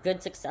really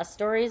good success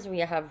stories. We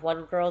have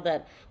one girl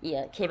that,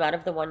 yeah, came out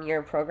of the 1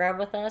 year program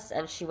with us,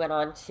 and she went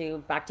on to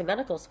back to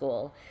medical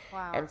school.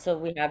 Wow. And so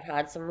we have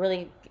had some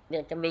really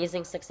like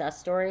amazing success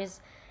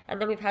stories,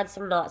 and then we've had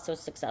some not so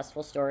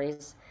successful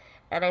stories.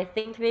 And I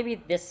think maybe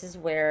this is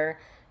where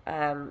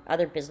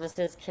other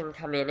businesses can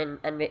come in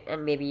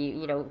and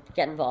maybe,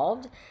 get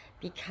involved,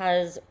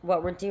 because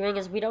what we're doing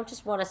is we don't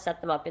just want to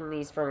set them up in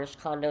these furnished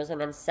condos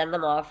and then send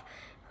them off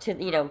to,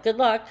 good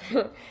luck,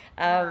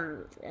 Yeah.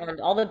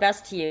 and all the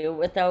best to you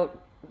without,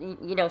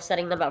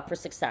 setting them up for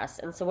success.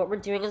 And so what we're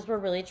doing is we're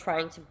really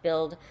trying to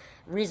build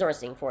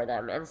resourcing for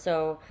them. And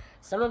so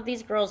some of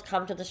these girls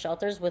come to the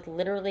shelters with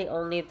literally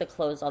only the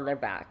clothes on their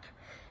back.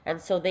 And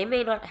so they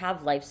may not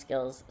have life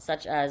skills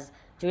such as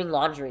doing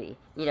laundry,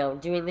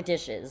 doing the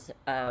dishes.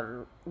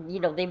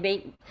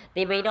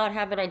 They may not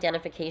have an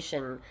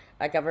identification,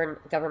 a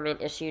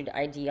government issued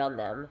ID on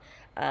them.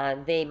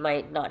 They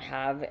might not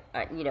have,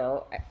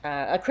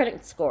 a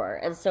credit score,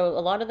 and so a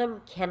lot of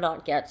them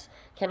cannot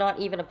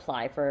even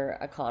apply for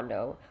a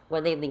condo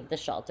when they leave the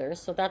shelter.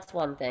 So that's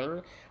one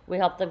thing. We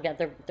help them get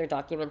their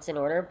documents in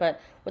order. But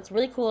what's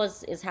really cool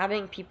is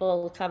having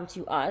people come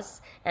to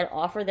us and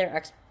offer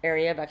their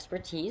area of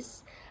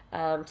expertise,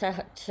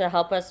 to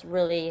help us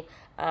really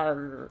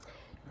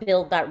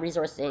build that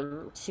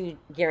resourcing to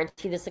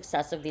guarantee the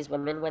success of these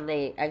women when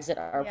they exit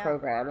our Yeah.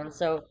 program. And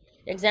so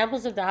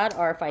examples of that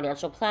are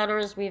financial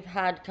planners we've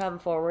had come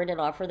forward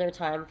and offer their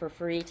time for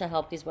free to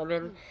help these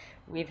women. Mm.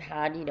 We've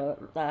had,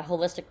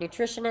 holistic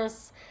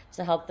nutritionists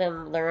to help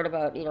them learn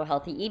about,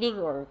 healthy eating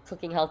or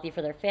cooking healthy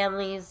for their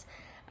families.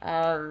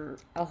 A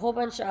whole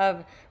bunch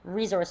of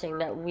resourcing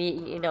that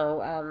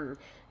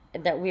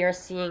we are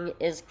seeing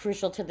is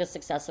crucial to the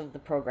success of the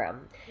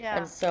program. Yeah.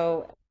 And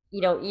so,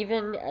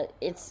 even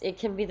it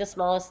can be the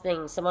smallest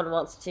thing. Someone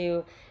wants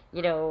to,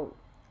 you know,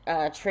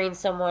 train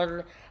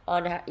someone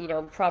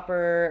on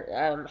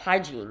proper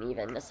hygiene.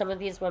 Even some of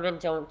these women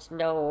don't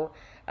know,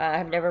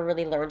 have never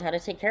really learned how to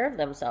take care of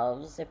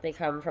themselves if they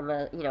come from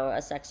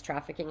a sex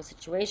trafficking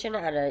situation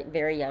at a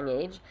very young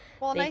age.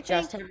 Well, and They I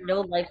just think have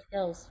no life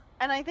skills.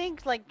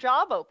 like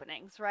job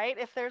openings, right?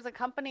 If there's a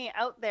company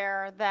out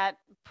there that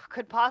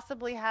could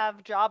possibly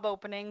have job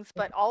openings,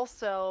 but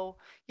also,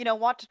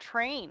 want to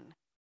train,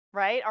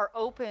 right? Are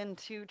open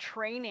to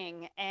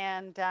training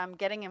and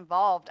getting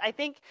involved. I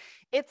think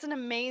it's an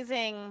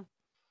amazing.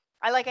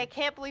 I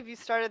can't believe you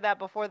started that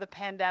before the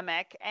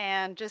pandemic,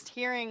 and just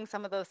hearing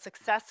some of those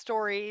success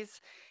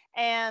stories,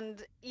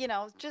 and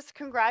just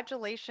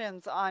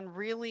congratulations on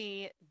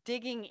really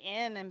digging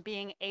in and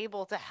being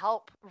able to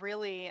help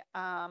really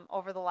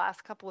over the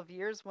last couple of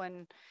years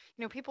when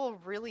people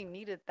really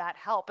needed that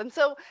help. And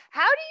so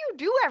how do you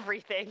do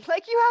everything?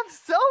 Like, you have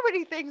so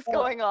many things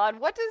Well, going on.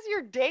 What does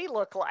your day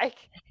look like?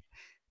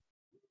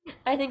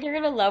 I think you're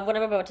gonna love what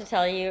I'm about to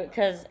tell you,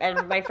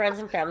 and my friends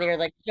and family are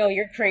like, "No,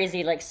 you're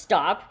crazy. Like,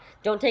 stop.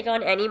 Don't take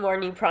on any more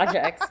new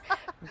projects."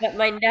 But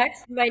my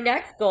next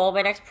goal,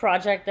 my next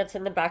project that's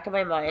in the back of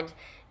my mind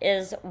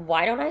is,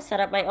 why don't I set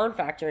up my own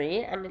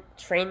factory and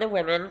train the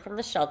women from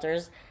the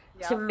shelters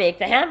to Yep. make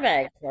the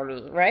handbags for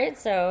me, right?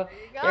 So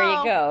There you there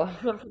you go.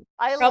 go.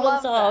 I Problem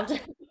love that.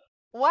 solved.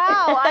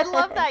 Wow, I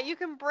love that. You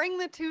can bring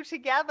the two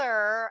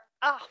together.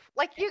 Oh,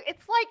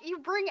 it's like you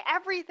bring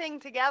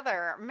everything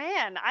together.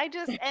 Man,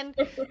 and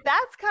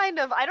that's kind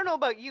of, I don't know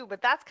about you,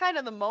 but that's kind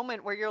of the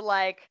moment where you're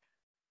like,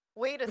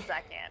 wait a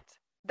second.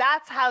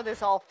 That's how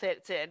this all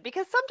fits in.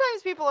 Because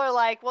sometimes people are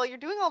like, well, you're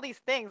doing all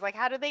these things. Like,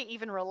 how do they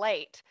even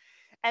relate?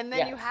 And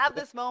then you Yes. have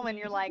this moment,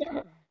 you're like,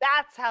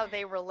 that's how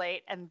they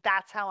relate, and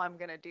that's how I'm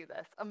going to do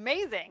this.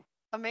 Amazing.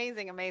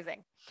 Amazing,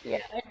 amazing. Yeah.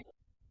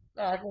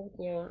 Thank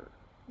you.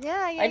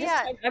 Yeah, yeah, I just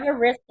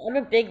yeah. I'm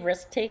a big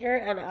risk taker,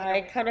 and I know I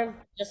you kind are. of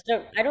just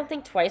I don't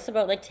think twice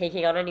about like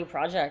taking on a new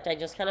project. I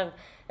just kind of,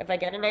 if I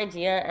get an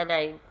idea and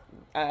I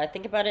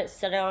think about it,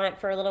 sit on it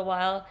for a little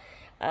while,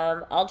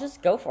 I'll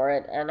just go for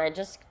it, and I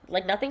just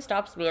like nothing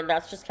stops me, and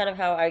that's just kind of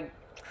how I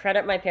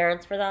credit my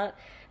parents for that.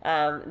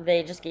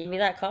 They just gave me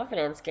that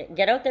confidence.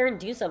 Get out there and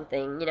do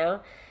something, make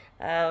a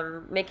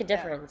Yeah,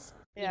 difference.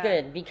 Be yeah,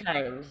 good, be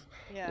kind,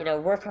 yeah,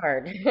 work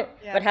hard, yeah.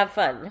 but have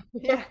fun.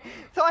 Yeah.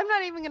 So I'm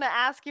not even going to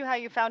ask you how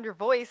you found your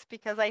voice,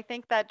 because I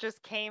think that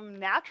just came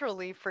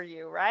naturally for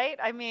you, right?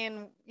 I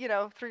mean,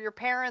 through your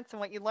parents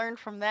and what you learned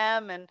from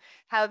them, and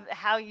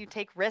how you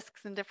take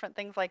risks and different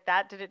things like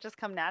that. Did it just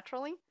come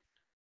naturally?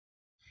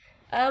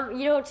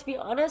 To be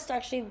honest,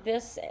 actually,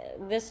 this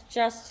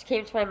just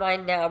came to my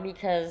mind now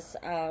because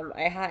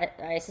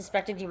I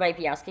suspected you might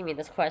be asking me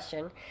this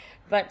question,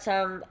 but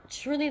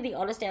truly the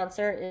honest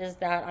answer is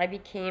that I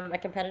became a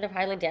competitive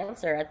Highland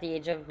dancer at the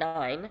age of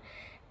 9,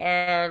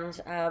 and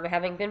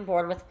having been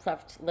born with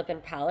cleft lip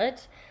and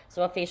palate,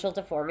 so a facial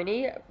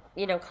deformity,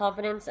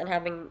 confidence and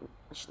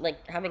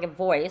having a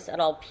voice at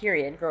all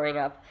period growing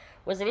up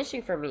was an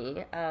issue for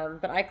me.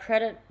 But I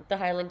credit the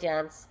Highland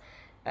dance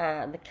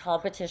the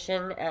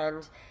competition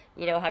and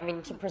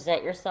having to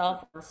present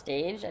yourself on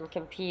stage and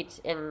compete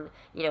in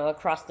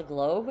across the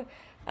globe.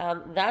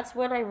 That's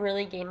when I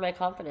really gained my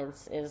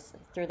confidence is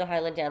through the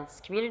Highland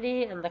dance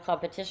community and the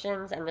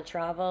competitions and the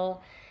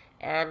travel,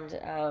 and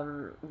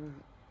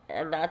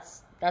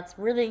that's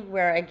really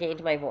where I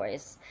gained my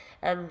voice.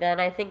 And then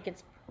I think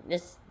it's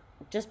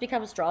just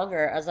become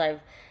stronger as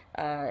I've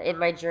in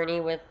my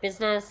journey with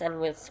business and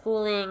with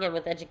schooling and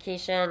with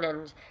education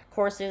and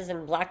courses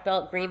and black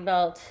belt, green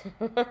belt,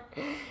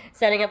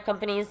 setting up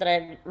companies that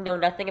I know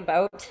nothing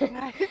about.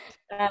 Right.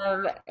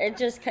 It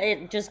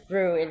just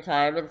grew in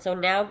time, and so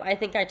now I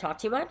think I talk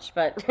too much,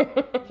 but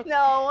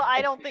No,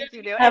 I I don't think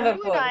you do. have And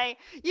a voice.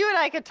 you and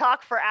I could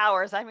talk for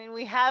hours. I mean,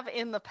 we have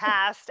in the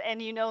past, and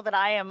you know that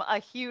I am a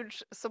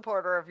huge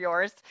supporter of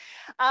yours.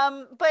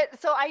 But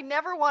so I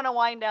never want to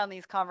wind down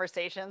these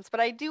conversations,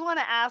 but I do want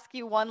to ask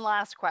you one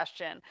last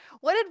question.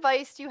 What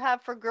advice do you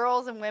have for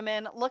girls and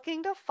women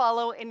looking to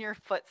follow in your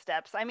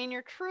footsteps? I mean,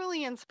 you're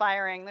truly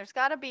inspiring. There's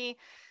got to be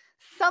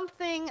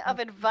something of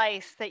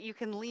advice that you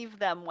can leave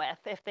them with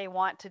if they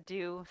want to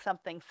do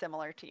something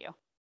similar to you.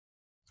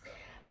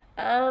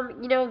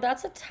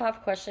 That's a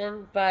tough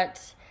question,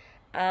 but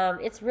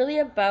it's really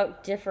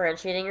about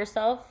differentiating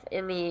yourself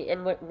in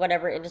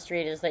whatever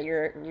industry it is that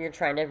you're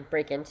trying to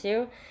break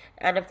into.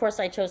 And of course,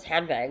 I chose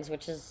handbags,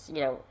 which is,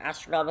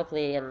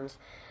 astronomically and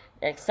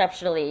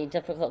exceptionally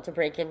difficult to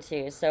break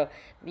into. So,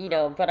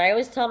 but I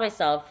always tell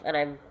myself, and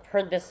I've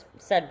heard this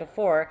said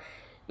before,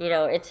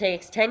 it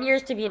takes 10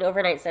 years to be an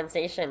overnight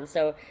sensation.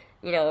 So,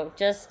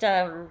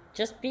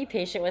 just be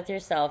patient with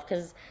yourself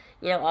because,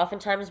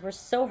 oftentimes we're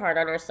so hard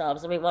on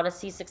ourselves and we want to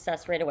see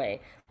success right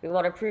away. We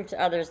want to prove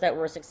to others that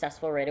we're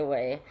successful right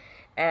away.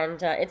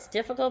 And it's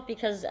difficult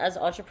because as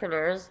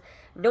entrepreneurs,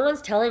 no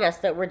one's telling us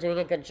that we're doing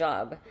a good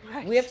job.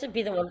 We have Right. to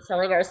be the ones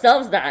telling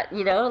ourselves that,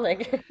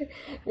 like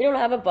we don't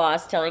have a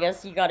boss telling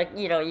us you got to,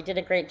 you did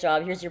a great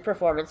job. Here's your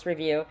performance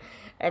review.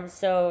 And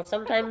so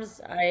sometimes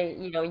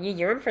you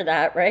yearn for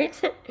that, right?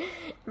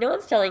 No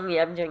one's telling me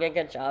I'm doing a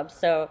good job.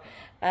 So,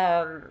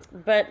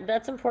 but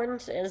that's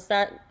important is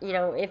that,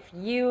 if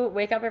you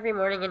wake up every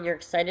morning and you're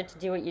excited to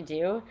do what you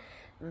do,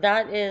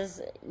 that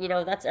is,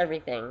 that's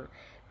everything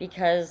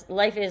because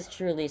life is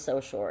truly so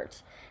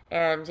short.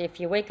 And if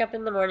you wake up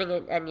in the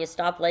morning and you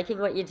stop liking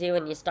what you do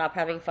and you stop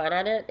having fun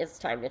at it, it's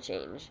time to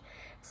change.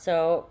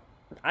 So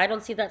I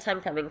don't see that time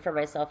coming for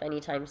myself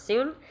anytime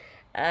soon.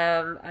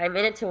 I'm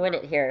in it to win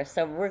it here.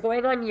 So we're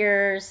going on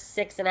year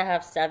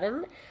 6.5,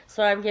 7.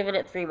 So I'm giving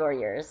it 3 more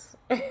years.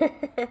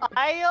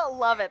 I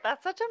love it.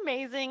 That's such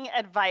amazing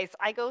advice.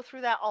 I go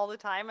through that all the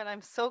time, and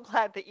I'm so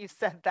glad that you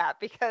said that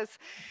because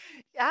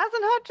as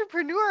an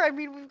entrepreneur, I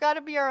mean, we've got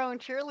to be our own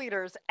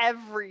cheerleaders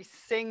every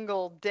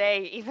single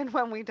day, even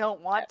when we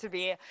don't want to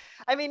be.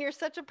 I mean, you're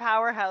such a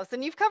powerhouse,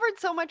 and you've covered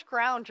so much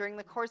ground during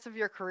the course of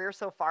your career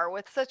so far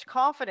with such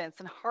confidence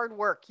and hard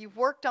work. You've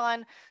worked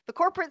on the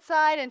corporate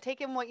side and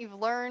taken what you've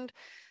learned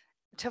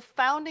to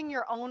founding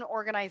your own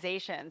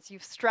organizations.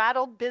 You've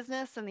straddled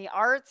business and the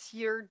arts.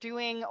 You're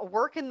doing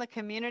work in the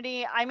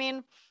community. I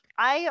mean,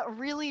 I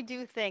really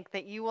do think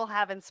that you will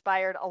have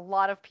inspired a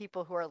lot of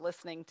people who are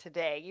listening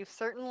today. You've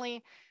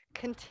certainly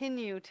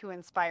continue to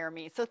inspire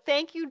me. So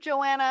thank you,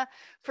 Joanna,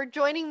 for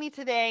joining me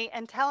today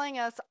and telling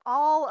us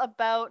all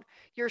about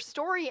your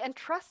story and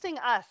trusting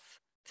us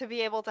to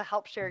be able to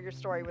help share your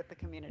story with the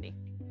community.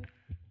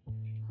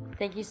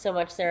 Thank you so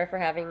much, Sarah, for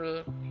having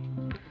me.